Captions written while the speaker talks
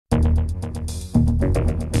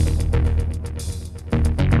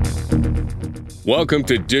Welcome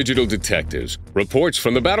to Digital Detectives, reports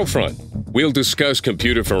from the battlefront. We'll discuss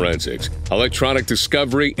computer forensics, electronic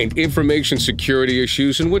discovery, and information security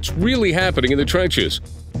issues and what's really happening in the trenches.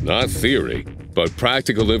 Not theory, but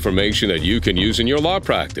practical information that you can use in your law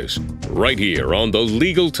practice. Right here on the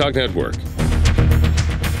Legal Talk Network.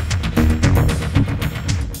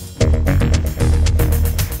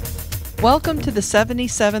 Welcome to the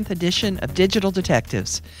 77th edition of Digital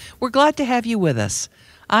Detectives. We're glad to have you with us.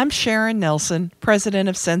 I'm Sharon Nelson, President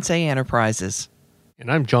of Sensei Enterprises. And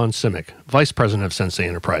I'm John Simek, Vice President of Sensei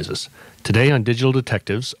Enterprises. Today on Digital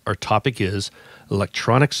Detectives, our topic is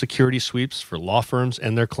electronic security sweeps for law firms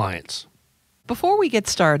and their clients. Before we get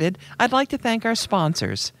started, I'd like to thank our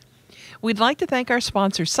sponsors. We'd like to thank our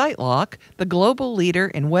sponsor, SiteLock, the global leader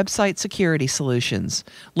in website security solutions.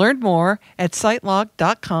 Learn more at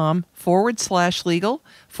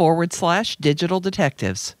sitelock.com/legal/digital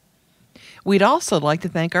detectives. We'd also like to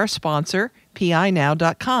thank our sponsor,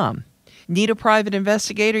 PINow.com. Need a private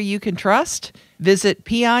investigator you can trust? Visit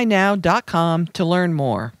PINow.com to learn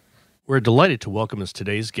more. We're delighted to welcome as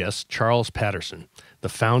today's guest, Charles Patterson, the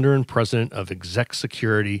founder and president of Exec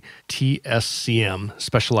Security, TSCM,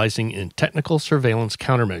 specializing in technical surveillance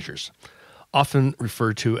countermeasures, often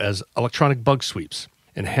referred to as electronic bug sweeps,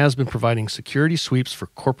 and has been providing security sweeps for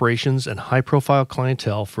corporations and high-profile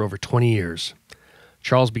clientele for over 20 years.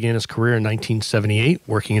 Charles began his career in 1978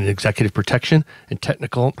 working in executive protection and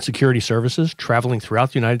technical security services, traveling throughout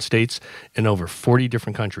the United States in over 40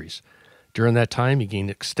 different countries. During that time, he gained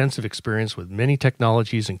extensive experience with many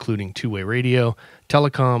technologies, including two-way radio,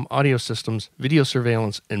 telecom, audio systems, video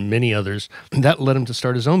surveillance, and many others. And that led him to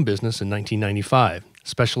start his own business in 1995,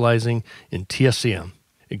 specializing in TSCM.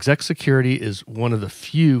 Exec Security is one of the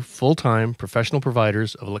few full-time professional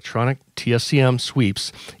providers of electronic TSCM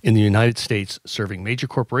sweeps in the United States, serving major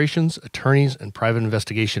corporations, attorneys, and private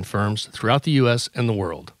investigation firms throughout the U.S. and the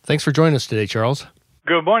world. Thanks for joining us today, Charles.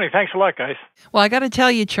 Good morning. Thanks a lot, guys. Well, I got to tell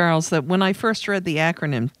you, Charles, that when I first read the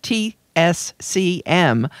acronym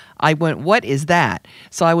TSCM, I went, what is that?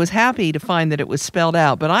 So I was happy to find that it was spelled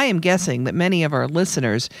out, but I am guessing that many of our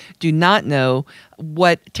listeners do not know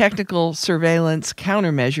what technical surveillance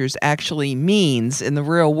countermeasures actually means in the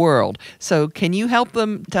real world. So can you help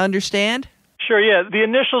them to understand? Sure, yeah. The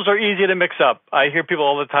initials are easy to mix up. I hear people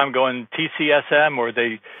all the time going TCSM, or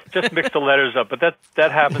they just mix the letters up, but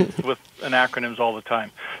that happens with acronyms all the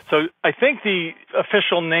time. So I think the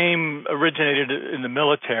official name originated in the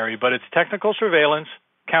military, but it's technical surveillance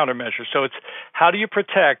countermeasures. So it's how do you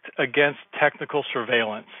protect against technical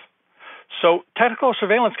surveillance? So technical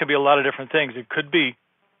surveillance can be a lot of different things. It could be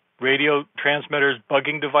radio transmitters,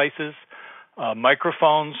 bugging devices,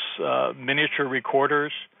 microphones, miniature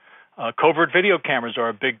recorders. Covert video cameras are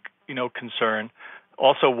a big, concern.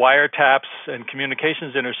 Also wiretaps and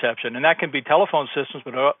communications interception. And that can be telephone systems,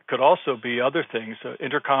 but it could also be other things,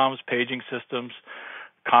 intercoms, paging systems,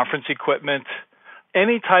 conference equipment,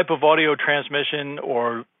 any type of audio transmission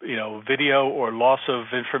or, video or loss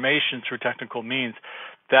of information through technical means.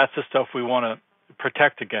 That's the stuff we want to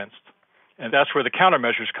protect against. And that's where the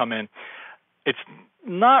countermeasures come in. It's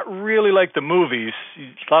not really like the movies.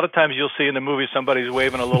 A lot of times you'll see in the movies somebody's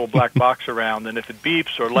waving a little black box around, and if it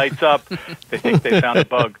beeps or lights up, they think they found a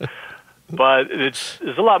bug. But there's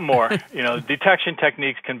a lot more. Detection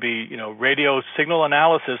techniques can be, radio signal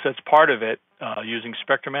analysis. That's part of it, using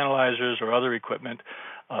spectrum analyzers or other equipment.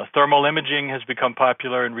 Thermal imaging has become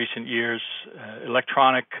popular in recent years.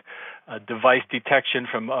 Electronic device detection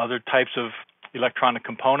from other types of electronic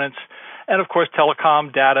components. And, of course,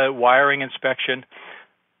 telecom data, wiring inspection.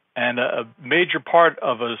 And a major part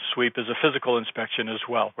of a sweep is a physical inspection as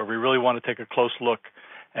well, where we really want to take a close look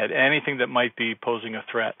at anything that might be posing a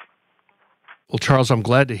threat. Well, Charles, I'm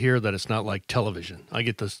glad to hear that it's not like television. I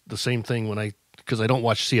get the same thing because I don't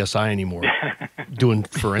watch CSI anymore, doing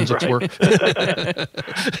forensics work.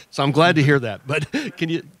 So I'm glad to hear that. But can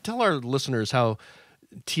you tell our listeners how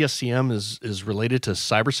TSCM is related to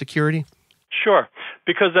cybersecurity? Sure,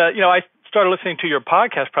 because I started listening to your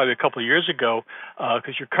podcast probably a couple of years ago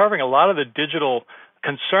because you're covering a lot of the digital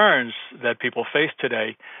concerns that people face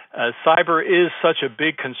today. Cyber is such a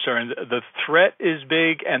big concern. The threat is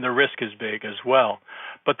big and the risk is big as well.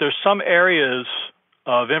 But there's some areas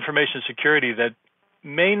of information security that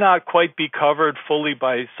may not quite be covered fully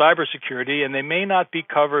by cybersecurity, and they may not be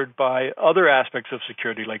covered by other aspects of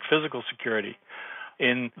security like physical security.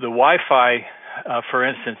 In the Wi-Fi, for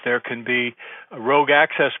instance, there can be rogue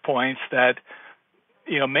access points that,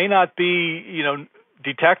 may not be,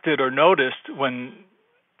 detected or noticed when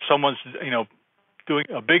someone's, doing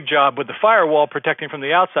a big job with the firewall protecting from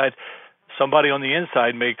the outside. somebody on the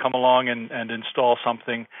inside may come along and install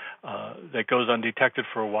something that goes undetected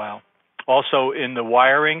for a while. Also, in the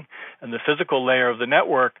wiring and the physical layer of the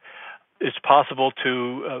network, it's possible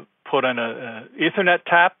to put in an Ethernet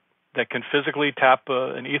tap that can physically tap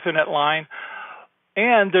an Ethernet line.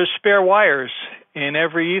 And there's spare wires in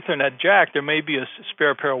every Ethernet jack. There may be a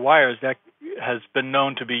spare pair of wires that has been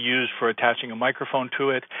known to be used for attaching a microphone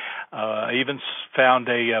to it. I even found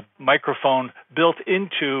a microphone built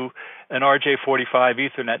into an RJ45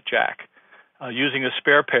 Ethernet jack using a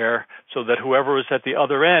spare pair so that whoever was at the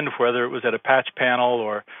other end, whether it was at a patch panel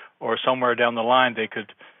or somewhere down the line, they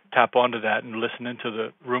could tap onto that and listen into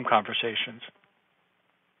the room conversations.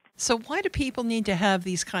 So why do people need to have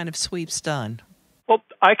these kind of sweeps done? Well,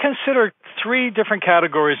 I consider three different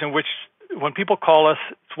categories in which when people call us,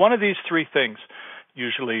 it's one of these three things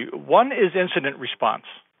usually. One is incident response.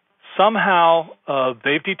 Somehow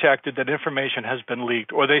they've detected that information has been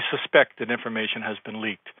leaked, or they suspect that information has been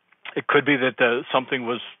leaked. It could be that something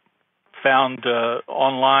was found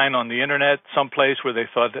online on the internet someplace where they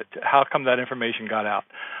thought, that how come that information got out?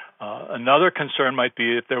 Another concern might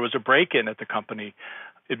be if there was a break-in at the company.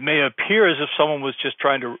 It may appear as if someone was just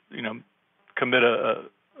trying to, commit a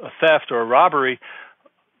theft or a robbery,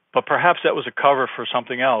 but perhaps that was a cover for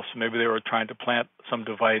something else. Maybe they were trying to plant some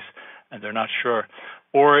device and they're not sure.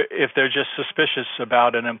 Or if they're just suspicious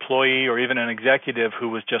about an employee or even an executive who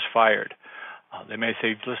was just fired. They may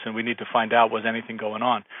say, listen, we need to find out, was anything going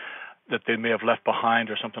on that they may have left behind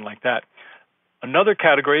or something like that. Another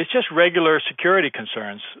category is just regular security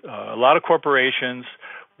concerns. A lot of corporations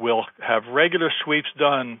will have regular sweeps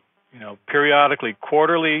done, periodically.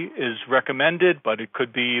 Quarterly is recommended, but it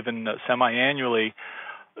could be even semi-annually,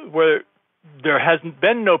 where there hasn't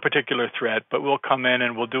been no particular threat, but we'll come in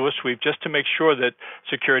and we'll do a sweep just to make sure that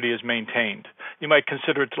security is maintained. You might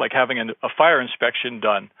consider it like having a fire inspection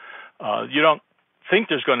done. You don't think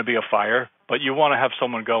there's going to be a fire, but you want to have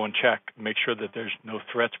someone go and check, make sure that there's no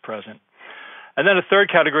threats present. And then a third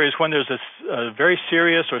category is when there's a very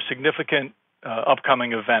serious or significant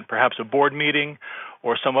upcoming event, perhaps a board meeting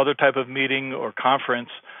or some other type of meeting or conference,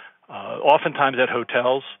 oftentimes at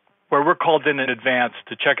hotels, where we're called in advance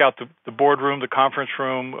to check out the boardroom, the conference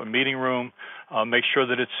room, a meeting room, make sure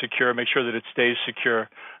that it's secure, make sure that it stays secure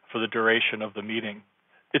for the duration of the meeting.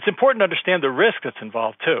 It's important to understand the risk that's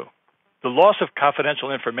involved, too. The loss of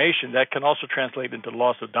confidential information, that can also translate into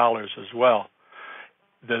loss of dollars as well.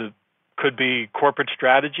 There could be corporate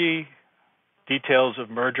strategy, details of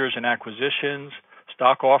mergers and acquisitions,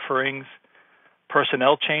 stock offerings,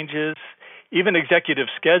 personnel changes, even executive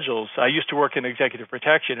schedules. I used to work in executive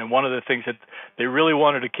protection, and one of the things that they really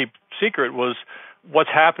wanted to keep secret was what's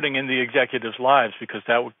happening in the executives' lives, because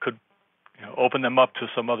that could open them up to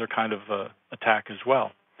some other kind of attack as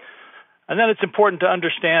well. And then it's important to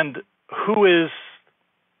understand who is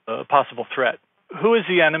a possible threat. Who is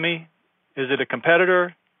the enemy? Is it a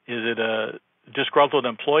competitor? Is it a disgruntled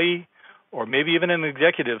employee? Or maybe even an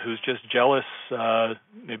executive who's just jealous,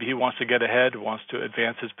 maybe he wants to get ahead, wants to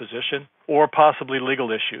advance his position, or possibly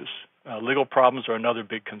legal issues. Legal problems are another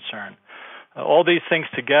big concern. All these things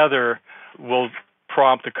together will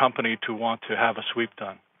prompt the company to want to have a sweep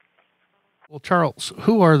done. Well, Charles,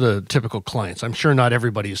 who are the typical clients? I'm sure not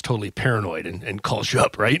everybody is totally paranoid and calls you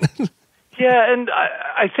up, right? Yeah, and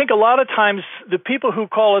I think a lot of times the people who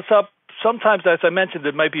call us up, sometimes, as I mentioned,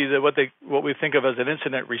 it might be what we think of as an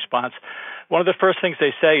incident response. One of the first things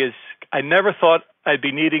they say is, I never thought I'd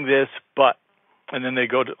be needing this, but, and then they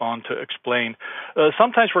go on to explain.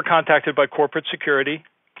 Sometimes we're contacted by corporate security.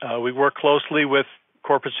 We work closely with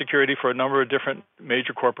corporate security for a number of different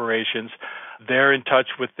major corporations. They're in touch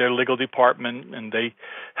with their legal department, and they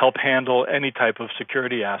help handle any type of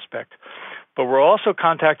security aspect. But we're also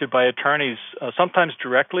contacted by attorneys, sometimes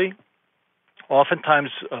directly, oftentimes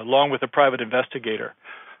along with a private investigator.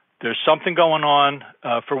 There's something going on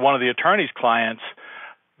for one of the attorney's clients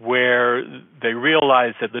where they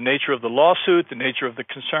realize that the nature of the lawsuit, the nature of the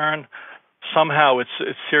concern, somehow it's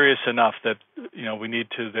serious enough that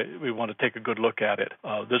we want to take a good look at it.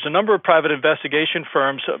 There's a number of private investigation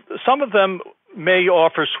firms. Some of them may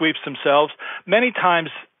offer sweeps themselves. Many times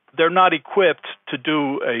they're not equipped to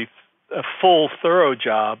do a full, thorough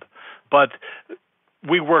job, but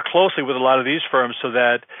we work closely with a lot of these firms so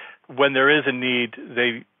that when there is a need,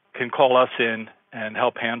 they can call us in and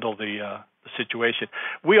help handle the situation.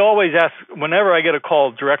 We always ask, whenever I get a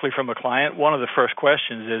call directly from a client, one of the first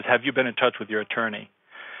questions is, have you been in touch with your attorney?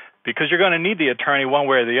 Because you're going to need the attorney one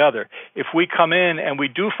way or the other. If we come in and we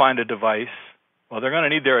do find a device, well, they're going to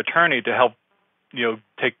need their attorney to help,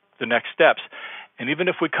 take the next steps. And even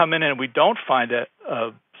if we come in and we don't find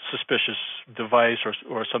suspicious device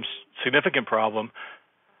or some significant problem,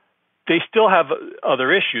 they still have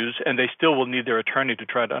other issues, and they still will need their attorney to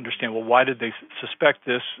try to understand, well, why did they suspect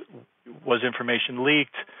this? Was information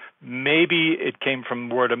leaked? Maybe it came from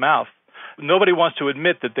word of mouth. Nobody wants to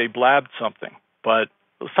admit that they blabbed something, but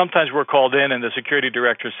sometimes we're called in and the security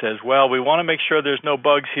director says, well, we want to make sure there's no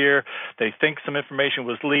bugs here. They think some information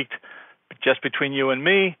was leaked. Just between you and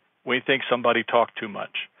me, we think somebody talked too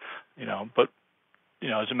much. But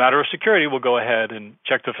as a matter of security, we'll go ahead and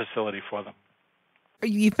check the facility for them.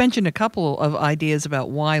 You've mentioned a couple of ideas about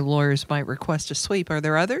why lawyers might request a sweep. Are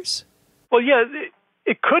there others? Well, yeah,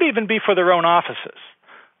 it could even be for their own offices.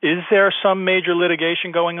 Is there some major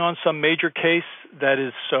litigation going on, some major case that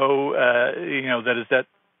is so, that is that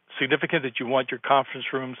significant that you want your conference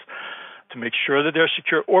rooms to make sure that they're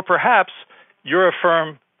secure? Or perhaps you're a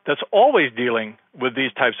firm that's always dealing with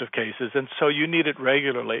these types of cases, and so you need it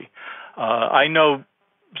regularly. I know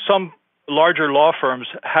some larger law firms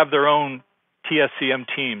have their own TSCM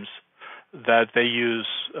teams that they use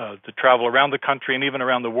to travel around the country and even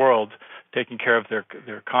around the world, taking care of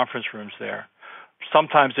their conference rooms there.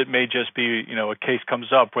 Sometimes it may just be, a case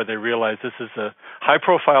comes up where they realize this is a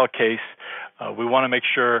high-profile case. We want to make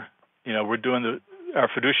sure, we're doing our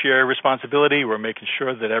fiduciary responsibility. We're making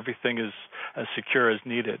sure that everything is as secure as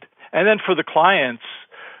needed. And then for the clients,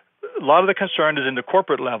 a lot of the concern is in the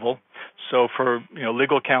corporate level. So for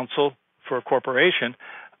legal counsel for a corporation,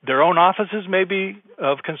 their own offices may be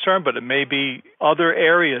of concern, but it may be other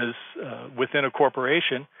areas within a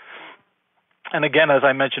corporation. And again, as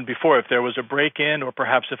I mentioned before, if there was a break-in or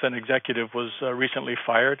perhaps if an executive was recently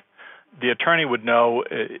fired, the attorney would know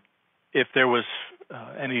if there was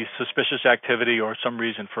any suspicious activity or some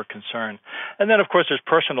reason for concern. And then, of course, there's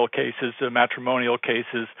personal cases, matrimonial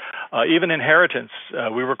cases, even inheritance.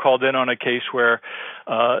 We were called in on a case where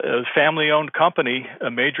a family-owned company, a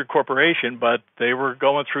major corporation, but they were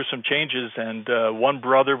going through some changes, and one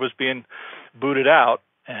brother was being booted out,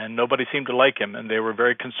 and nobody seemed to like him, and they were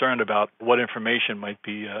very concerned about what information might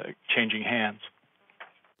be changing hands.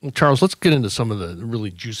 Well, Charles, let's get into some of the really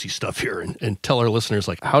juicy stuff here and tell our listeners,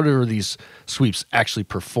 how are these sweeps actually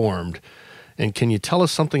performed? And can you tell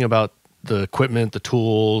us something about the equipment, the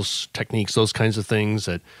tools, techniques, those kinds of things,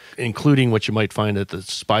 including what you might find at the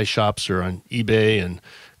spy shops or on eBay? And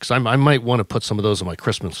because I might want to put some of those on my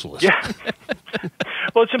Christmas list. Yeah.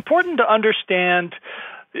 Well, it's important to understand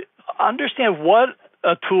what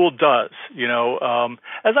a tool does.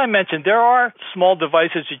 As I mentioned, there are small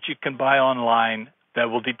devices that you can buy online that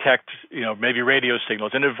will detect, maybe radio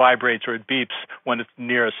signals, and it vibrates or it beeps when it's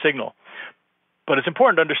near a signal. But it's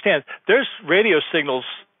important to understand there's radio signals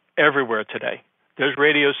everywhere today. There's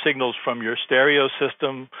radio signals from your stereo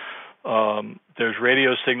system. There's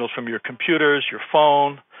radio signals from your computers, your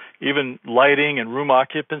phone, even lighting and room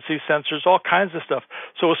occupancy sensors, all kinds of stuff.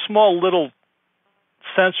 So a small little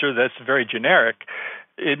sensor that's very generic,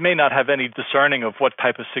 it may not have any discerning of what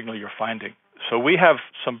type of signal you're finding. So we have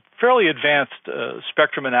some fairly advanced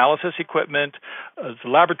spectrum analysis equipment. The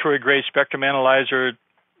laboratory-grade spectrum analyzer,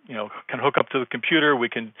 can hook up to the computer. We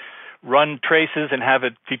can run traces and have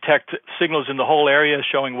it detect signals in the whole area,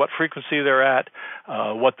 showing what frequency they're at,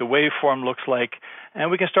 what the waveform looks like.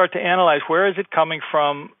 And we can start to analyze where is it coming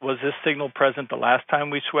from. Was this signal present the last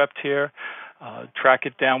time we swept here? Track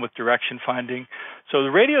it down with direction finding. So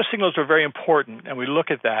the radio signals are very important, and we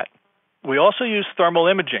look at that. We also use thermal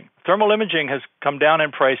imaging. Thermal imaging has come down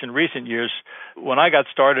in price in recent years. When I got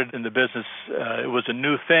started in the business, it was a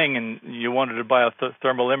new thing, and you wanted to buy a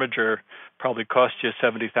thermal imager, probably cost you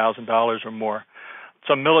 $70,000 or more.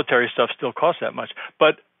 Some military stuff still costs that much.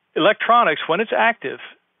 But electronics, when it's active,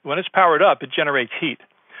 when it's powered up, it generates heat,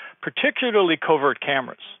 particularly covert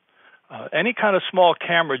cameras. Any kind of small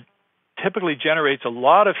camera typically generates a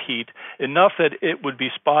lot of heat, enough that it would be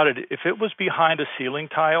spotted if it was behind a ceiling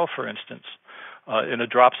tile, for instance, in a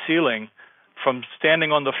drop ceiling. From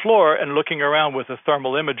standing on the floor and looking around with a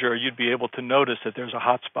thermal imager, you'd be able to notice that there's a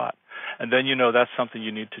hot spot, and then that's something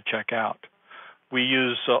you need to check out. We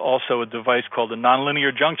use also a device called a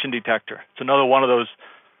nonlinear junction detector. It's another one of those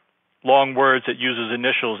long words that uses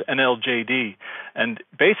initials, NLJD, and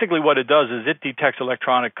basically what it does is it detects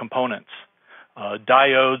electronic components,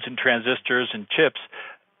 diodes and transistors and chips,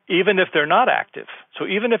 even if they're not active. So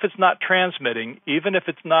even if it's not transmitting, even if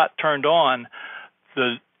it's not turned on,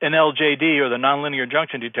 the NLJD, or the nonlinear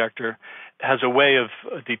junction detector, has a way of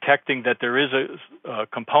detecting that there is a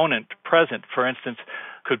component present. For instance,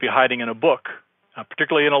 could be hiding in a book.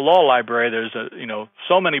 Particularly in a law library, there's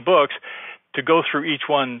so many books. To go through each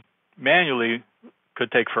one manually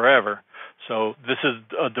could take forever. So this is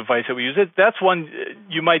a device that we use. That's one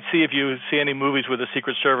you might see if you see any movies with the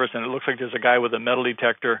Secret Service, and it looks like there's a guy with a metal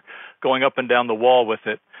detector going up and down the wall with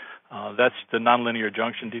it. That's the nonlinear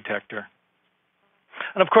junction detector.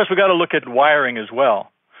 And of course, we got to look at wiring as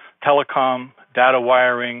well. Telecom, data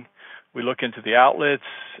wiring. We look into the outlets.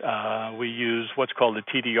 We use what's called a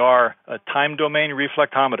TDR, a time domain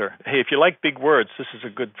reflectometer. Hey, if you like big words, this is a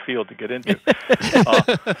good field to get into.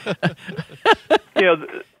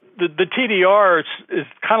 The TDR is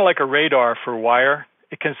kind of like a radar for wire.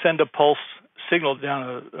 It can send a pulse signal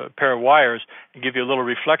down a pair of wires and give you a little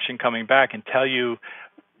reflection coming back and tell you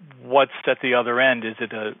what's at the other end. Is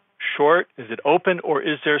it a short? Is it open? Or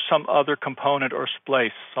is there some other component or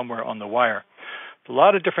splice somewhere on the wire? A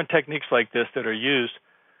lot of different techniques like this that are used.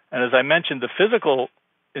 And as I mentioned, the physical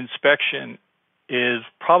inspection is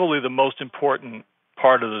probably the most important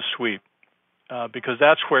part of the sweep because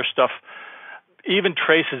that's where stuff, even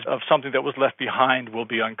traces of something that was left behind, will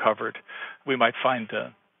be uncovered. We might find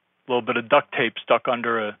a little bit of duct tape stuck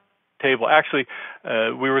under a table. Actually,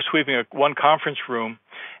 we were sweeping one conference room,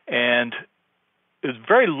 and it was a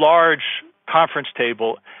very large conference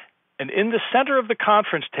table, and in the center of the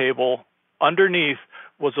conference table, underneath,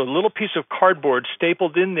 was a little piece of cardboard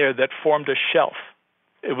stapled in there that formed a shelf.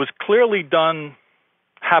 It was clearly done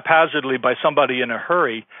haphazardly by somebody in a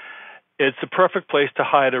hurry. It's the perfect place to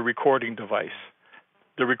hide a recording device.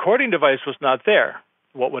 The recording device was not there.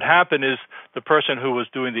 What would happen is the person who was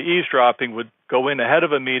doing the eavesdropping would go in ahead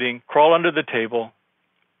of a meeting, crawl under the table,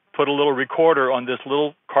 put a little recorder on this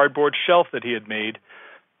little cardboard shelf that he had made,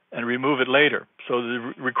 and remove it later. So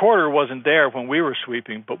the recorder wasn't there when we were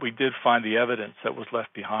sweeping, but we did find the evidence that was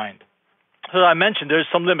left behind. So I mentioned there's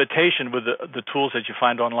some limitation with the tools that you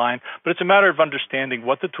find online, but it's a matter of understanding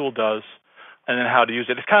what the tool does and then how to use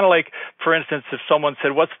it. It's kind of like, for instance, if someone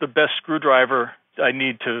said, what's the best screwdriver I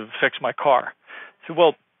need to fix my car? So,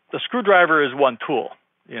 well, the screwdriver is one tool.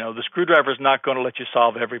 The screwdriver is not going to let you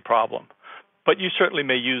solve every problem, but you certainly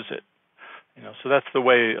may use it. So that's the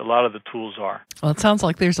way a lot of the tools are. Well, it sounds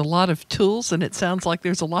like there's a lot of tools, and it sounds like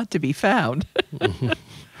there's a lot to be found.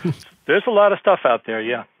 There's a lot of stuff out there,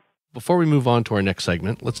 yeah. Before we move on to our next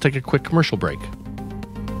segment, let's take a quick commercial break.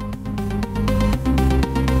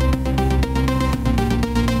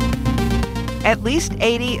 At least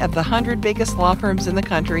 80 of the 100 biggest law firms in the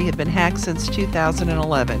country have been hacked since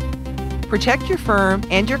 2011. Protect your firm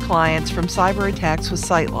and your clients from cyber attacks with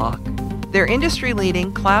SiteLock. Their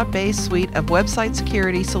industry-leading cloud-based suite of website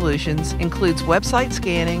security solutions includes website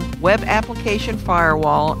scanning, web application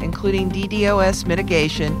firewall, including DDoS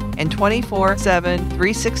mitigation, and 24/7,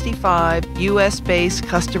 365 US-based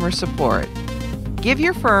customer support. Give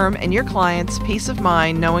your firm and your clients peace of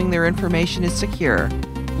mind knowing their information is secure.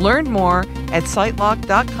 Learn more at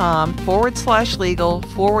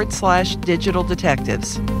sitelock.com/legal/digital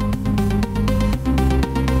detectives.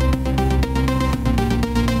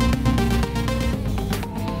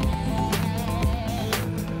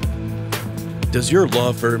 Does your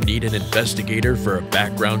law firm need an investigator for a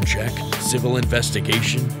background check, civil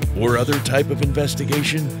investigation, or other type of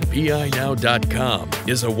investigation? PINow.com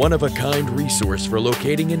is a one-of-a-kind resource for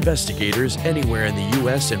locating investigators anywhere in the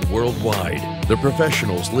U.S. and worldwide. The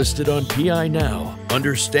professionals listed on PI Now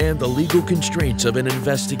understand the legal constraints of an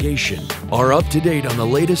investigation, are up to date on the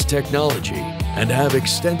latest technology, and have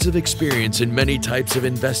extensive experience in many types of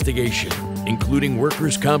investigation, including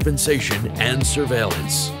workers' compensation and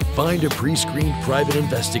surveillance. Find a pre-screened private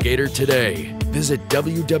investigator today. Visit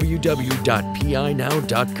www.pinow.com.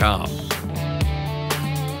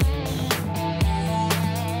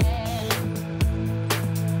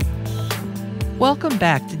 Welcome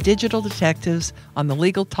back to Digital Detectives on the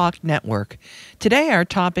Legal Talk Network. Today our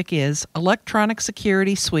topic is electronic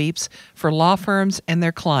security sweeps for law firms and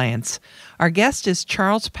their clients. Our guest is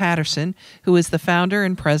Charles Patterson, who is the founder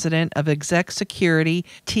and president of Exec Security,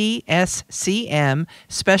 TSCM,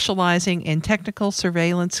 specializing in technical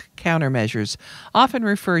surveillance countermeasures, often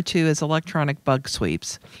referred to as electronic bug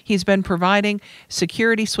sweeps. He's been providing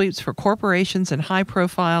security sweeps for corporations and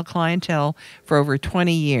high-profile clientele for over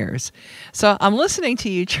 20 years. So I'm listening to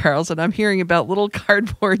you, Charles, and I'm hearing about little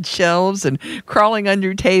cardboard shelves and crawling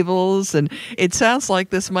under tables, and it sounds like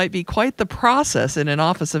this might be quite the process in an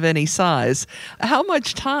office of any size. How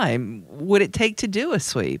much time would it take to do a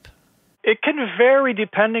sweep? It can vary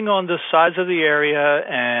depending on the size of the area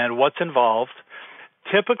and what's involved.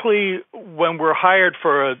 Typically, when we're hired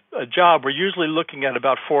for a job, we're usually looking at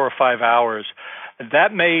about 4 or 5 hours.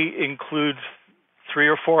 That may include 3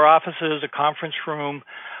 or 4 offices, a conference room.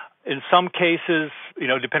 In some cases,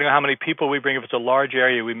 depending on how many people we bring, if it's a large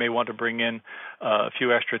area, we may want to bring in a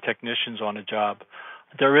few extra technicians on a job.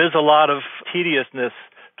 there is a lot of tediousness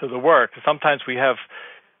to the work. Sometimes we have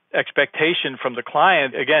expectation from the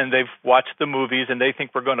client. Again, they've watched the movies and they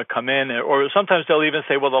think we're going to come in, or sometimes they'll even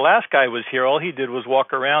say, well, the last guy was here, all he did was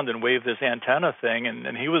walk around and wave this antenna thing,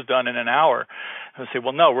 and he was done in an hour. And I say,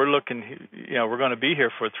 well, no, we're going to be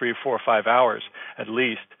here for 3, 4, 5 hours at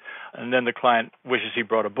least. And then the client wishes he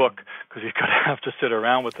brought a book because he's going to have to sit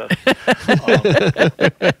around with us.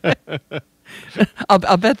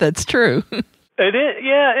 I'll bet that's true. It is,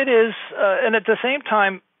 yeah, it is. And at the same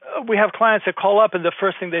time, we have clients that call up, and the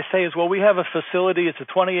first thing they say is, well, we have a facility. It's a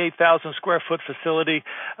 28,000 square foot facility.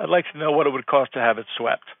 I'd like to know what it would cost to have it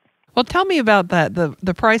swept. Well, tell me about that,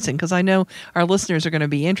 the pricing, because I know our listeners are going to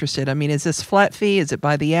be interested. I mean, is this flat fee? Is it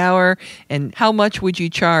by the hour? And how much would you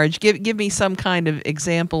charge? Give me some kind of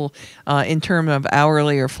example in terms of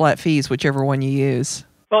hourly or flat fees, whichever one you use.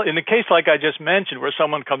 Well, in the case like I just mentioned, where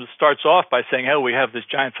someone starts off by saying, hey, we have this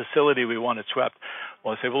giant facility, we want it swept.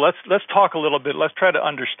 Well, I say, well, let's talk a little bit. Let's try to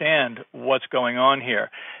understand what's going on here.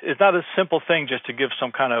 It's not a simple thing just to give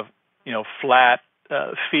some kind of, flat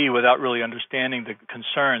fee without really understanding the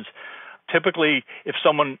concerns. Typically, if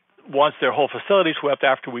someone wants their whole facility swept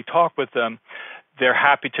after we talk with them, they're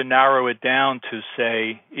happy to narrow it down to,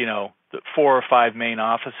 say, the 4 or 5 main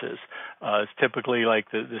offices. It's typically like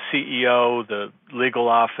the CEO, the legal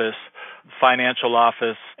office, financial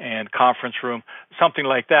office, and conference room, something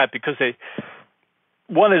like that, because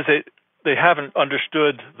they haven't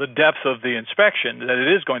understood the depth of the inspection, that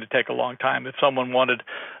it is going to take a long time. If someone wanted,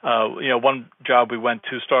 one job we went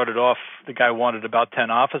to started off, the guy wanted about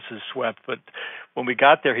 10 offices swept, but when we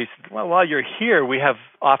got there, he said, well, while you're here, we have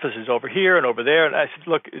offices over here and over there. And I said,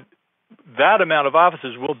 look, that amount of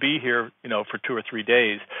offices will be here, for 2 or 3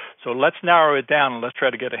 days. So let's narrow it down and let's try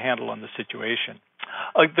to get a handle on the situation.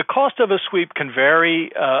 The cost of a sweep can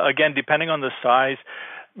vary, again, depending on the size.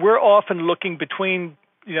 We're often looking between,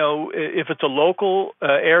 if it's a local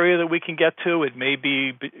area that we can get to, it may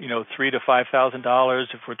be, $3,000 to $5,000.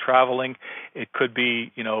 If we're traveling, it could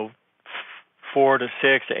be, $4,000 to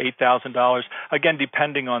 $6,000 to $8,000. Again,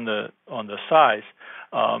 depending on the size.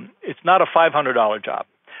 It's not a $500 job.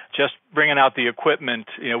 Just bringing out the equipment,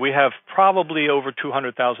 we have probably over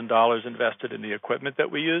 $200,000 invested in the equipment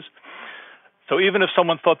that we use. So even if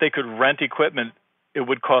someone thought they could rent equipment, it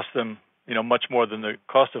would cost them, much more than the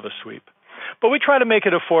cost of a sweep. But we try to make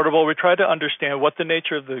it affordable. We try to understand what the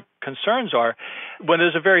nature of the concerns are. When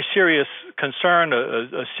there's a very serious concern,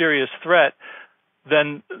 a serious threat,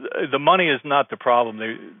 then the money is not the problem.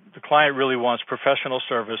 The client really wants professional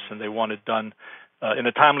service, and they want it done in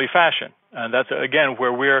a timely fashion. And that's, again,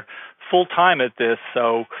 where we're full-time at this.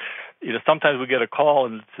 So, sometimes we get a call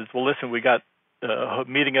and it says, well, listen, we got a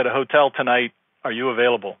meeting at a hotel tonight. Are you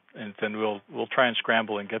available? And then we'll try and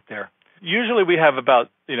scramble and get there. Usually we have about,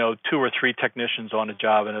 2 or 3 technicians on a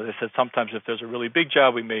job. And as I said, sometimes if there's a really big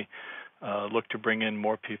job, we may look to bring in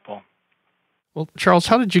more people. Well, Charles,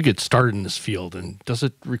 how did you get started in this field? And does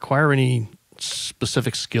it require any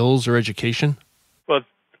specific skills or education? Well,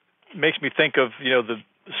 it makes me think of, the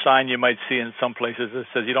sign you might see in some places that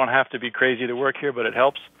says you don't have to be crazy to work here, but it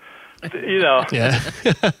helps. Yeah.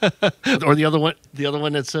 Or the other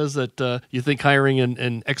one that says that you think hiring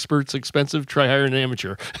an expert's expensive, try hiring an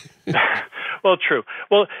amateur. Well, true.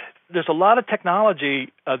 Well, there's a lot of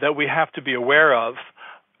technology that we have to be aware of.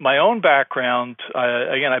 My own background,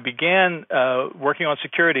 I began working on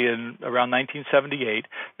security in around 1978.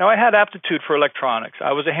 Now, I had aptitude for electronics.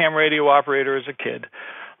 I was a ham radio operator as a kid.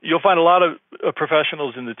 You'll find a lot of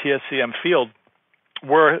professionals in the TSCM field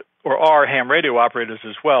were or are ham radio operators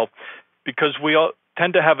as well, because we all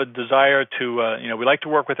tend to have a desire to, we like to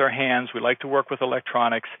work with our hands, we like to work with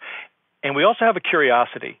electronics, and we also have a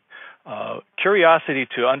curiosity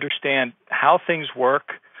to understand how things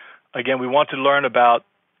work. Again, we want to learn about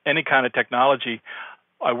any kind of technology.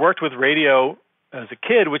 I worked with radio as a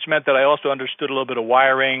kid, which meant that I also understood a little bit of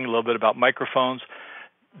wiring, a little bit about microphones.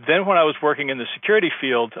 Then when I was working in the security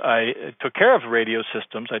field, I took care of radio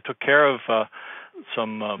systems. I took care of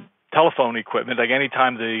some telephone equipment. Like any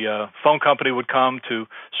time the phone company would come to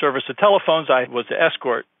service the telephones, I was the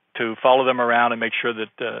escort to follow them around and make sure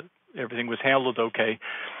that everything was handled okay.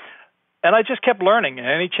 And I just kept learning. And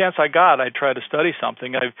any chance I got, I'd try to study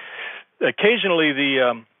something. Occasionally,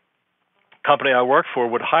 the company I worked for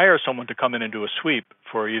would hire someone to come in and do a sweep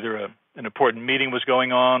for either an important meeting was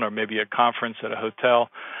going on or maybe a conference at a hotel.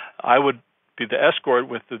 I would be the escort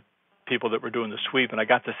with the people that were doing the sweep, and I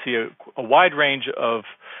got to see a wide range of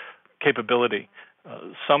capability.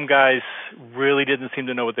 Some guys really didn't seem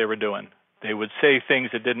to know what they were doing. They would say things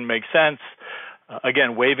that didn't make sense.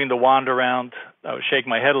 Again, waving the wand around, I would shake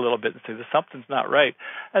my head a little bit and say, something's not right.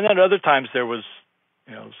 And then other times there was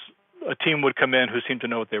a team would come in who seemed to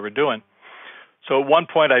know what they were doing. So at one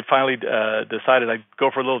point, I finally decided I'd go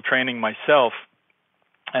for a little training myself.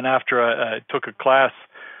 And after I took a class,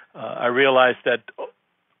 I realized that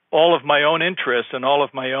all of my own interests and all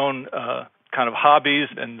of my own kind of hobbies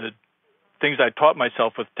and the things I taught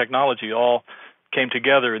myself with technology all came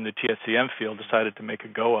together in the TSCM field, decided to make a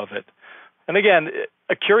go of it. And again,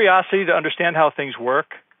 a curiosity to understand how things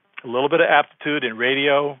work, a little bit of aptitude in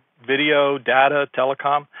radio, video, data,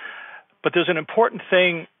 telecom. But there's an important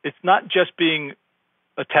thing. It's not just being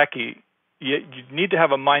a techie. You need to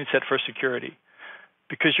have a mindset for security,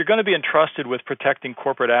 because you're going to be entrusted with protecting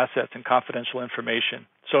corporate assets and confidential information.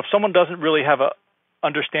 So if someone doesn't really have an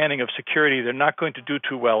understanding of security, they're not going to do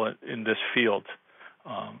too well in this field.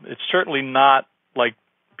 It's certainly not like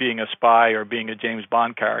being a spy or being a James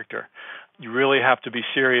Bond character. You really have to be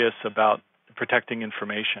serious about protecting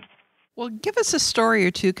information. Well, give us a story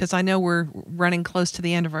or two, because I know we're running close to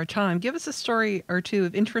the end of our time. Give us a story or two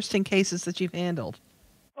of interesting cases that you've handled.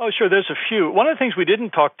 Oh, sure. There's a few. One of the things we didn't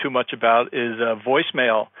talk too much about is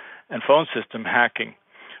voicemail and phone system hacking.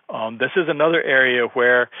 This is another area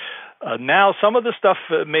where now some of the stuff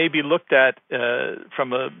may be looked at from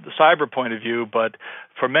the cyber point of view, but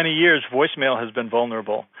for many years, voicemail has been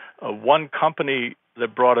vulnerable. One company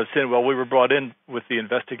that brought us in, we were brought in with the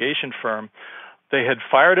investigation firm. They had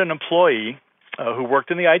fired an employee who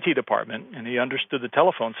worked in the IT department, and he understood the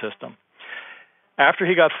telephone system. After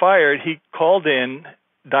he got fired, he called in,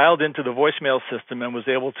 dialed into the voicemail system, and was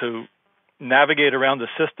able to navigate around the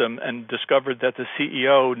system and discovered that the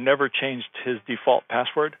CEO never changed his default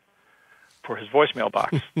password for his voicemail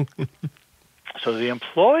box. So the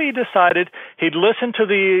employee decided he'd listen to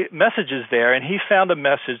the messages there, and he found a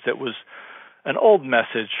message that was an old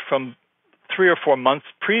message from 3 or 4 months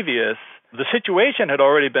previous. The situation had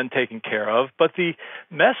already been taken care of, but the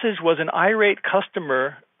message was an irate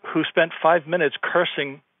customer who spent 5 minutes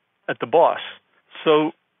cursing at the boss.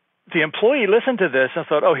 So the employee listened to this and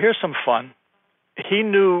thought, oh, here's some fun. He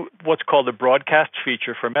knew what's called a broadcast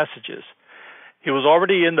feature for messages. He was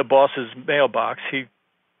already in the boss's mailbox. He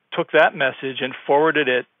took that message and forwarded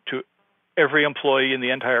it to every employee in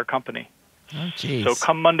the entire company. Oh, geez. So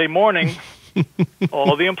come Monday morning,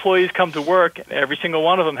 all the employees come to work, and every single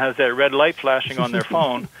one of them has that red light flashing on their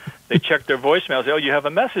phone. They check their voicemail, say, oh, you have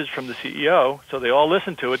a message from the CEO. So they all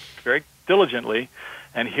listen to it very diligently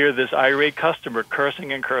and hear this irate customer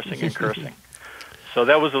cursing and cursing and cursing. So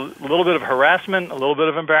that was a little bit of harassment, a little bit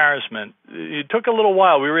of embarrassment. It took a little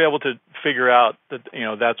while. We were able to figure out that,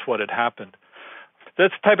 that's what had happened.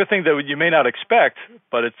 That's the type of thing that you may not expect,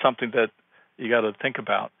 but it's something that you got to think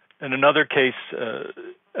about. In another case,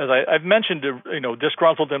 as I've mentioned,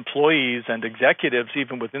 disgruntled employees and executives,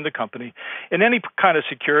 even within the company, in any kind of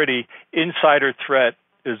security, insider threat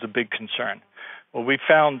is a big concern. Well, we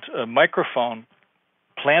found a microphone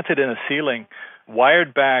planted in a ceiling,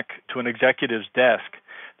 wired back to an executive's desk.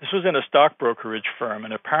 This was in a stock brokerage firm,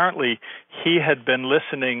 and apparently he had been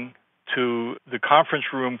listening to the conference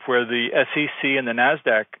room where the SEC and the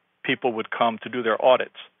NASDAQ people would come to do their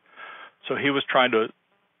audits. So he was trying to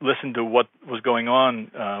listen to what was going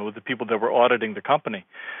on with the people that were auditing the company.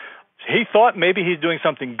 So he thought maybe he's doing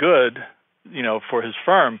something good, for his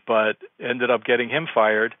firm, but ended up getting him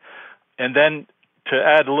fired. And then to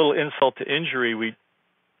add a little insult to injury, we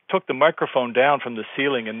took the microphone down from the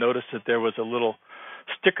ceiling and noticed that there was a little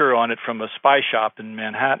sticker on it from a spy shop in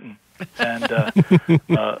Manhattan. And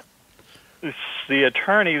the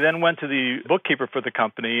attorney then went to the bookkeeper for the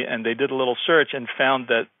company, and they did a little search and found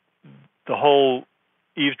that the whole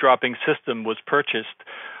eavesdropping system was purchased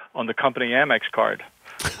on the company Amex card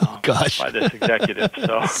by this executive.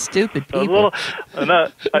 So stupid people.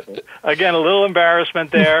 Again, a little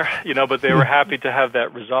embarrassment there, but they were happy to have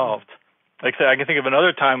that resolved. Like I said, I can think of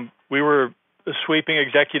another time we were sweeping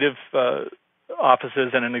executive offices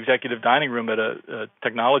and an executive dining room at a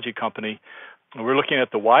technology company. And we're looking at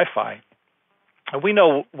the Wi-Fi. And we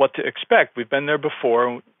know what to expect. We've been there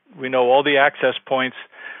before. We know all the access points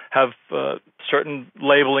have certain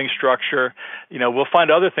labeling structure. We'll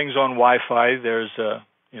find other things on Wi-Fi. There's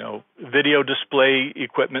video display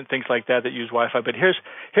equipment, things like that use Wi-Fi. But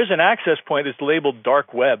here's an access point that's labeled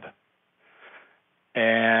dark web.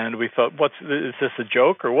 And we thought, is this a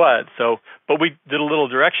joke or what? But we did a little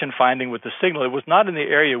direction finding with the signal. It was not in the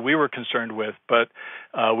area we were concerned with, but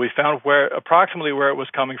we found approximately where it was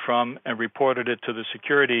coming from and reported it to the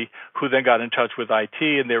security, who then got in touch with IT,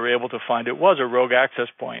 and they were able to find it was a rogue access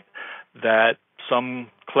point that some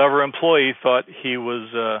clever employee thought he was,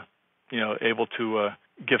 able to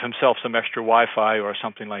give himself some extra Wi-Fi or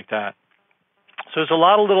something like that. So there's a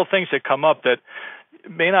lot of little things that come up that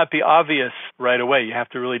may not be obvious right away. You have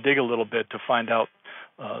to really dig a little bit to find out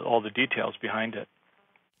all the details behind it.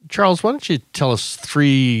 Charles, why don't you tell us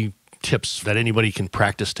 3 tips that anybody can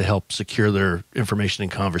practice to help secure their information in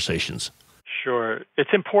conversations? Sure.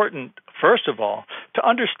 It's important, first of all, to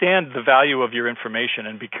understand the value of your information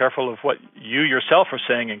and be careful of what you yourself are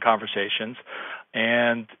saying in conversations.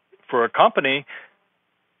 And for a company,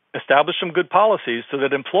 establish some good policies so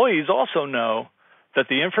that employees also know that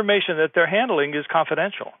the information that they're handling is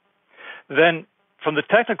confidential. Then, from the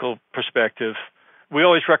technical perspective, we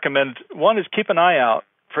always recommend, one is keep an eye out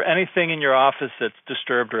for anything in your office that's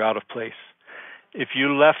disturbed or out of place. If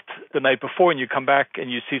you left the night before and you come back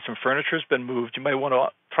and you see some furniture has been moved, you might want to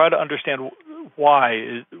try to understand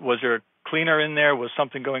why. Was there a cleaner in there? Was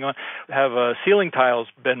something going on? Have ceiling tiles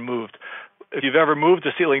been moved? If you've ever moved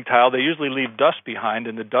a ceiling tile, they usually leave dust behind,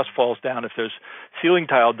 and the dust falls down. If there's ceiling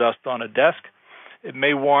tile dust on a desk, it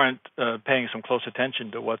may warrant paying some close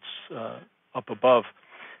attention to what's up above.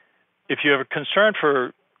 If you have a concern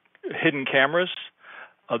for hidden cameras,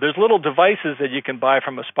 there's little devices that you can buy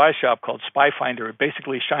from a spy shop called Spy Finder. It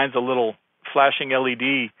basically shines a little flashing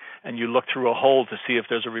LED, and you look through a hole to see if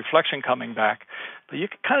there's a reflection coming back. But you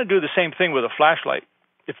can kind of do the same thing with a flashlight.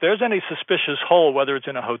 If there's any suspicious hole, whether it's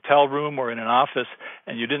in a hotel room or in an office,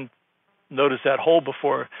 and you didn't notice that hole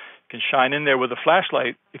before, you can shine in there with a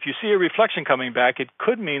flashlight. If you see a reflection coming back, it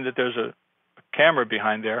could mean that there's a camera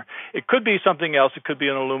behind there. It could be something else. It could be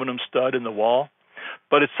an aluminum stud in the wall.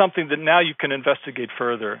 But it's something that now you can investigate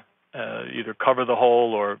further, either cover the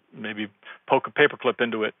hole or maybe poke a paperclip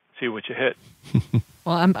into it, see what you hit.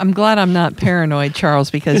 Well, I'm glad I'm not paranoid, Charles,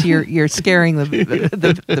 because you're scaring the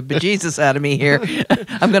bejesus out of me here.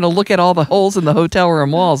 I'm going to look at all the holes in the hotel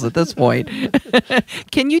room walls at this point.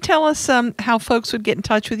 Can you tell us how folks would get in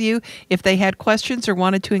touch with you if they had questions or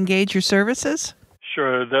wanted to engage your services?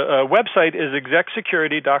 Sure. The website is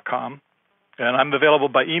execsecurity.com. And I'm available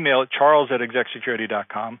by email at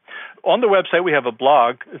charles@execsecurity.com. On the website, we have a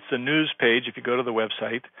blog. It's a news page if you go to the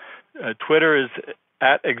website. Twitter is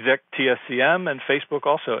 @ExecTSCM, and Facebook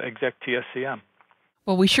also, ExecTSCM.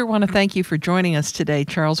 Well, we sure want to thank you for joining us today,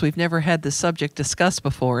 Charles. We've never had this subject discussed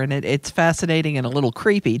before, and it's fascinating and a little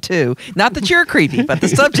creepy, too. Not that you're creepy, but the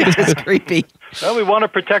subject is creepy. Well, we want to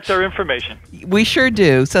protect our information. We sure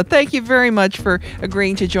do. So thank you very much for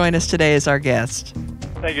agreeing to join us today as our guest.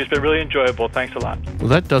 Thank you. It's been really enjoyable. Thanks a lot. Well,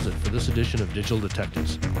 that does it for this edition of Digital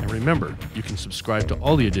Detectives. And remember, you can subscribe to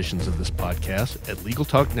all the editions of this podcast at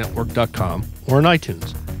LegalTalkNetwork.com or on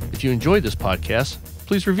iTunes. If you enjoyed this podcast,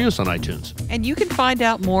 please review us on iTunes. And you can find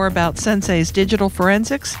out more about Sensei's digital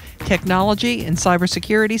forensics, technology, and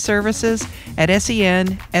cybersecurity services at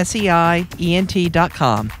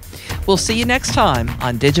SENSEIENT.com. We'll see you next time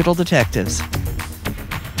on Digital Detectives.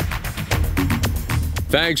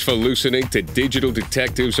 Thanks for listening to Digital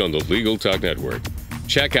Detectives on the Legal Talk Network.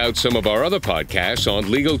 Check out some of our other podcasts on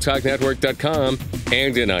LegalTalkNetwork.com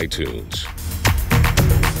and in iTunes.